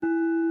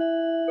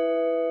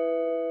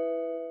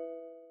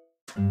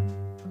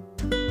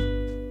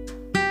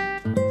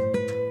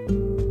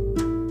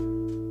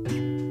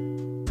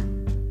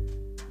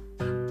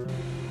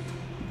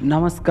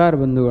नमस्कार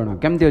बंधुगण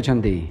केमती अच्छा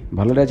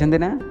भलरे अच्छा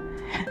ना।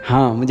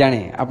 हाँ मुझे जाने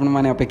आपण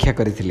मैंने अपेक्षा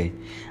करते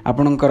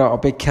आपणकर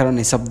अपेक्षार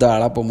निशब्द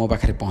आलाप मो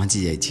पाखे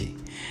पहुँची जाइए।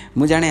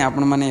 मुझे जाने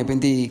आपण मैंने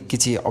एमती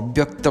किसी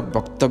अव्यक्त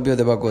वक्तव्य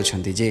देवाक अच्छा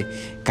जे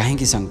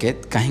कहीं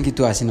संकेत कहीं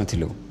तू आसी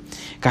नथिलु,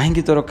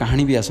 कहीं तोर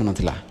कहानी भी आसु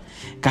नथिला,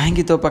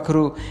 कहीं तो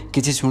पाखरु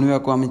किसी शुणा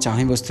को आम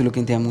चाह बसलु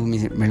कि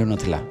मिलू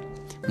नाला।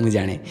 मुझे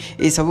जाने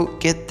ये सब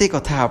केते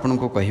कथा आपण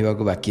को कहवा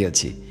बाकी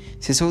अच्छी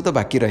से सब तो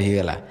बाकी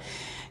रहीगला।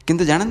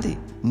 किंतु जानती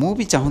मु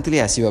भी चाहूली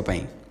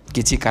आसवाई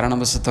किसी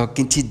कारणवशतः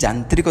किसी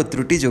यांत्रिक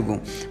त्रुटि जो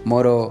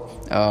मोर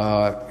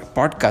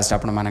पॉडकास्ट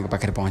आपण मान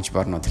पाखे पहुँच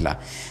पार नाला।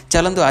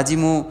 चलतु आज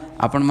मु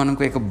आपण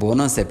मानक एक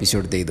बोनस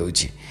एपिसोड दे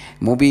दूची।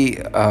 मु भी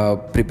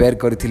प्रिपेयर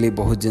करी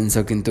बहुत जिनस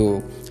किंतु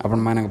आपण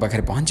मान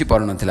पाखे पहुँची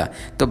पार नाला।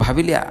 तो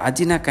भाविली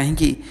आज ना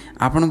कहीं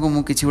आपण को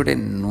मु किसी गोटे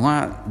नुआ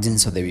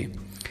जिनस देवी।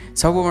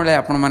 सब बेले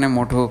आपण मैंने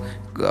मोठो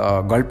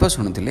गल्प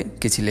शुणुले,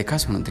 किसी लेखा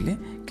शुणुले,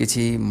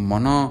 किसी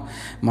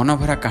मन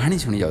भरा कहानी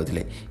शुणी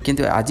जाऊे।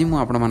 किंतु आज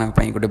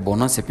मुझे गोटे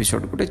बोनस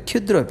एपिसोड, गोटे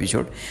क्षुद्र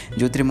एपिसोड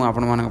जो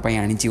मुझे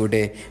आनी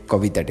गोटे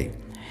कविताटे।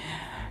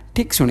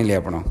 ठीक शुणिले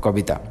आपण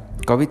कविता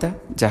कविता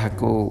जहाँ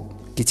को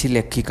किसी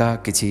लेखिका,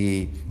 किसी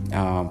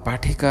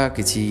पाठिका,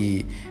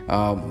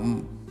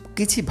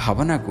 किसी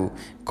भावना को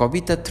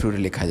कविता थ्रू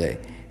लिखा जाए।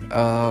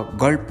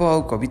 गल्प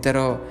और कवितार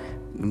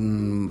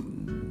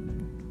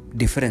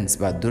डिफरेन्स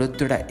बा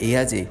दूरत्वटा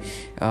एया जे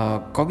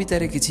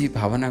कवितार किसी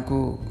भावना को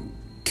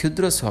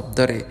क्षुद्र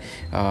शब्दरे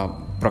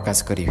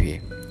प्रकाश करी हुए।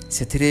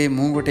 से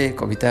मु गोटे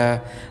कविता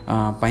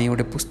पाई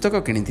गोटे पुस्तक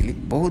किनी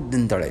बहुत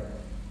दिन तले,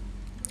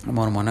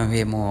 मोर मन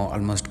हुए मु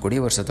ऑलमोस्ट 20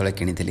 वर्ष तले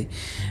किनी।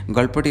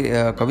 गल्पटी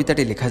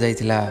कविताटी लिखा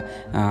जाइथिला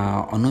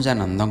अनुजा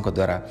नंदन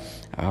द्वारा।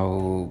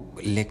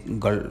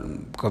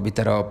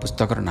 कवितार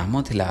पुस्तकर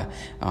नाम थिला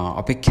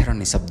अपेक्षार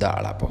निशब्द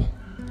आलाप।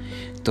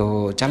 तो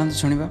चलते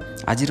शुणा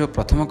आज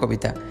प्रथम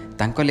कविता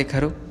तांको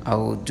लेखारू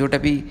आउ जोटा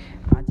भी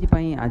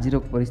आज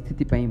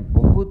परिस्थिति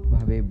बहुत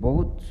भावे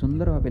बहुत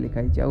सुंदर भाव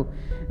लिखाई।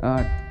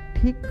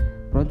 ठीक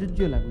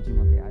प्रযোज्य लगुच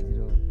मत आज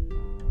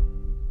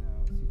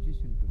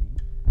सिचुएशन को नहीं।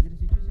 आज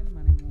सिचुएशन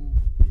माने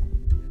धीरे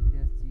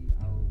धीरे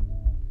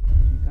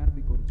स्वीकार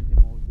भी करुँ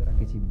मो द्वारा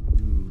किसी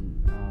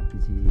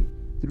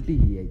त्रुटि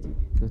हो जाए।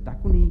 तो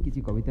ताकू नहीं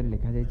किसी कवितार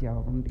लिखा जाए।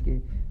 आपन टिके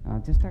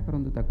चेष्टा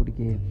करंतु ताकू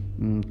टिके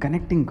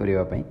कनेक्टिंग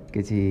करने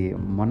किसी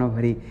मन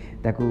भरी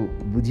ताकू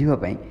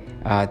बुझापी।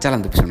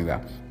 चलतु शुणा।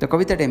 तो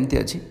कविताटा एमती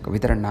अच्छी।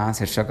 कवितार ना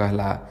शीर्षक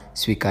है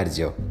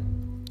स्वीकार्य।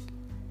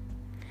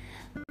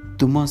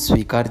 तुम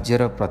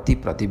स्वीकार्यर प्रति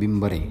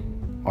प्रतिबिंबरे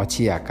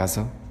अच्छी आकाश,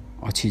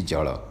 अच्छी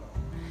जल,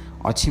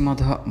 अच्छी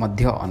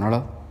मध्य अनल,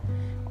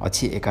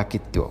 अच्छी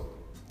एकाकित्व,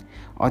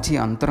 अच्छी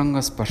अंतरंग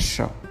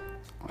स्पर्श,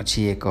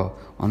 अच्छी एक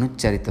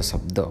अनुच्चारित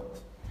शब्द,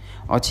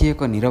 अच्छी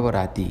एक नीरव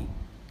राति,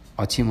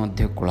 अच्छी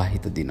मध्य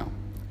कोलाहित दिन।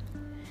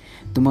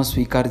 तुम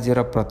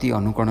स्वीकार्यर प्रति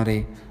अनुकोण रे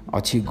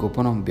अच्छी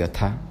गोपन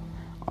व्यथा,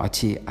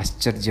 अच्छी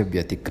आश्चर्य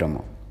व्यतिक्रम,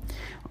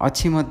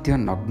 अच्छी मध्य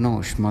नग्न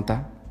उष्मता,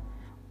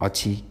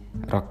 अच्छी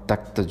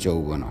रक्ताक्त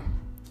यौवन,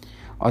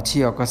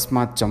 अच्छी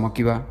अकस्मात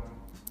चमकिवा,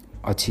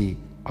 अच्छी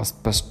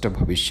अस्पष्ट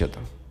भविष्यत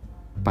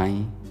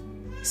पाई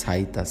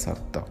साइता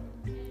शर्त।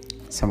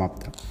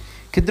 समाप्त।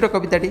 क्षुद्र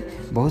कविताटी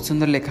बहुत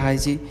सुंदर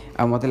लिखाई।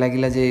 मत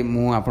लगिला जे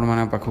मु आपण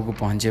मान पाखक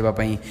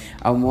पहुँचेवाई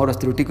आ मोर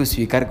त्रुटि को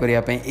स्वीकार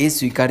करने ये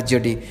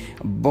स्वीकार्यटी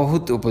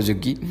बहुत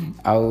उपयोगी।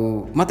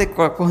 मत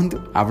कहतु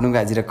आपन को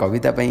आज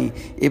कविता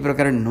ये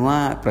प्रकार नुआ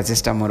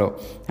प्रचेषा मोर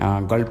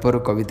गल्पर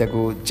कविता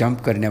को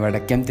जंप करने वाला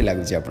केमती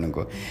लगुच आपन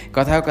को।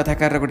 कथा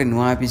कथाकार गोटे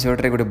नुआ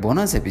एपिसोड गोटे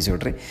बोनस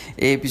एपिसोड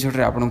ए एपिसोड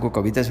आपन को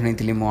कविता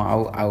शुणी मो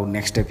आउ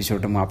नेक्स्ट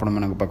एपिसोड मुझे आपण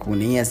मान पाखक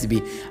नहीं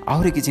आसबि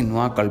आहरी किसी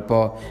नुआ गल्प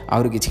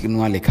आहरी किसी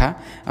नुआ लेखा।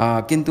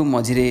 किंतु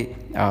मझिरे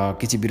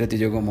किसी विरति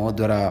जो मो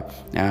द्वारा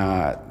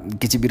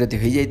किसी विरति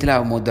हो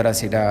जाता मो द्वारा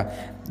सेटा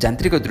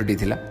यांत्रिक त्रुटि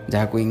थिला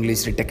जहाँ को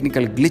इंग्लिश रे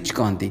टेक्निकल ग्लिच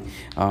कहती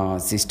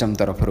सिस्टम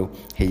तरफ हो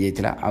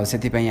जाता। आ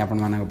से आपण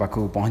मान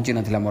पाखक पहुँची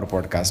नाला मोर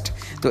पॉडकास्ट।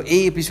 तो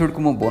ये एपिसोड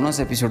को मो बोनस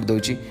एपिसोड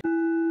दूची।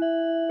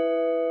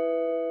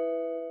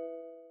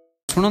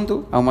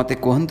 शुणु आ मत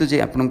कहतु जे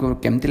आपको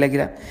केमती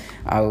लगिला।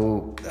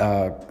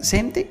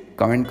 सेमती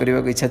कमेंट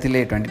करने को इच्छा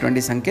थे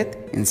 2020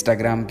 संकेत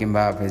इंस्टाग्राम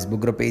किंबा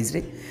फेसबुक पेज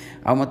रे।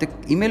 आ मत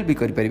ईमेल भी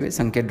करेंगे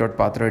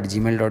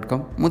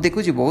sanket.patra@gmail.com। मुझे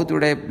देखुची बहुत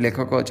गुड़ाए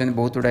लेखक अच्छा,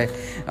 बहुत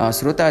गुड़ाए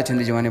श्रोता अच्छा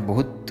जो मैंने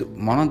बहुत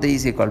मन दे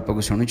से गल्प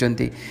को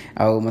शुणुंट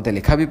मत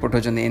लेखा भी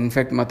पठाऊँ।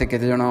 इनफैक्ट मत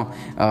केते जण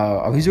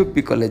अभियोग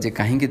भी कले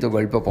कहीं तो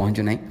गल्प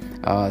पहुँचु ना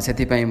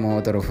से मो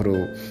तरफ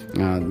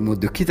मु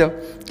दुखित।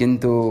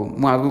 किंतु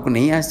मु आगू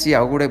नहीं आसी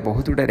आउ गुड़े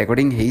बहुत गुड़ा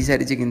रेकर्डिंग हो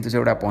सारी किंतु से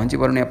गुड़ा पहुँची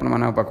पारुनी आपण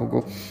मान पाखक।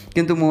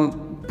 किंतु मु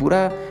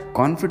पूरा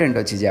कॉन्फिडेंट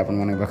अच्छी जे आपण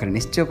मान पाखे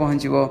निश्चय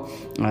पहुँचो,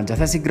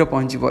 यथाशीघ्र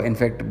पहुँचो।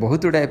 इनफैक्ट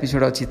बहुत गुड़ा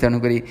एपिसोड अच्छी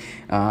तेणुक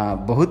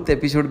बहुत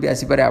एपिसोड भी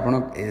आसीपे।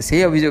 आप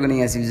से अभियोग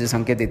नहीं आसबे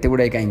संकेत एत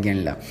गुड़ाए कहीं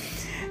आणला।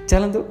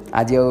 चलतु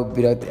आज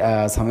विरत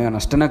समय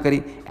नष्ट न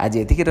करी आज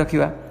ये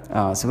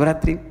रखा।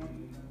 शुभरात्रि।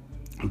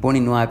 पुणी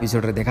नुआ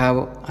एपिसोड देखा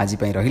आज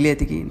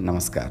रही।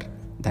 नमस्कार,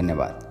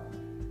 धन्यवाद।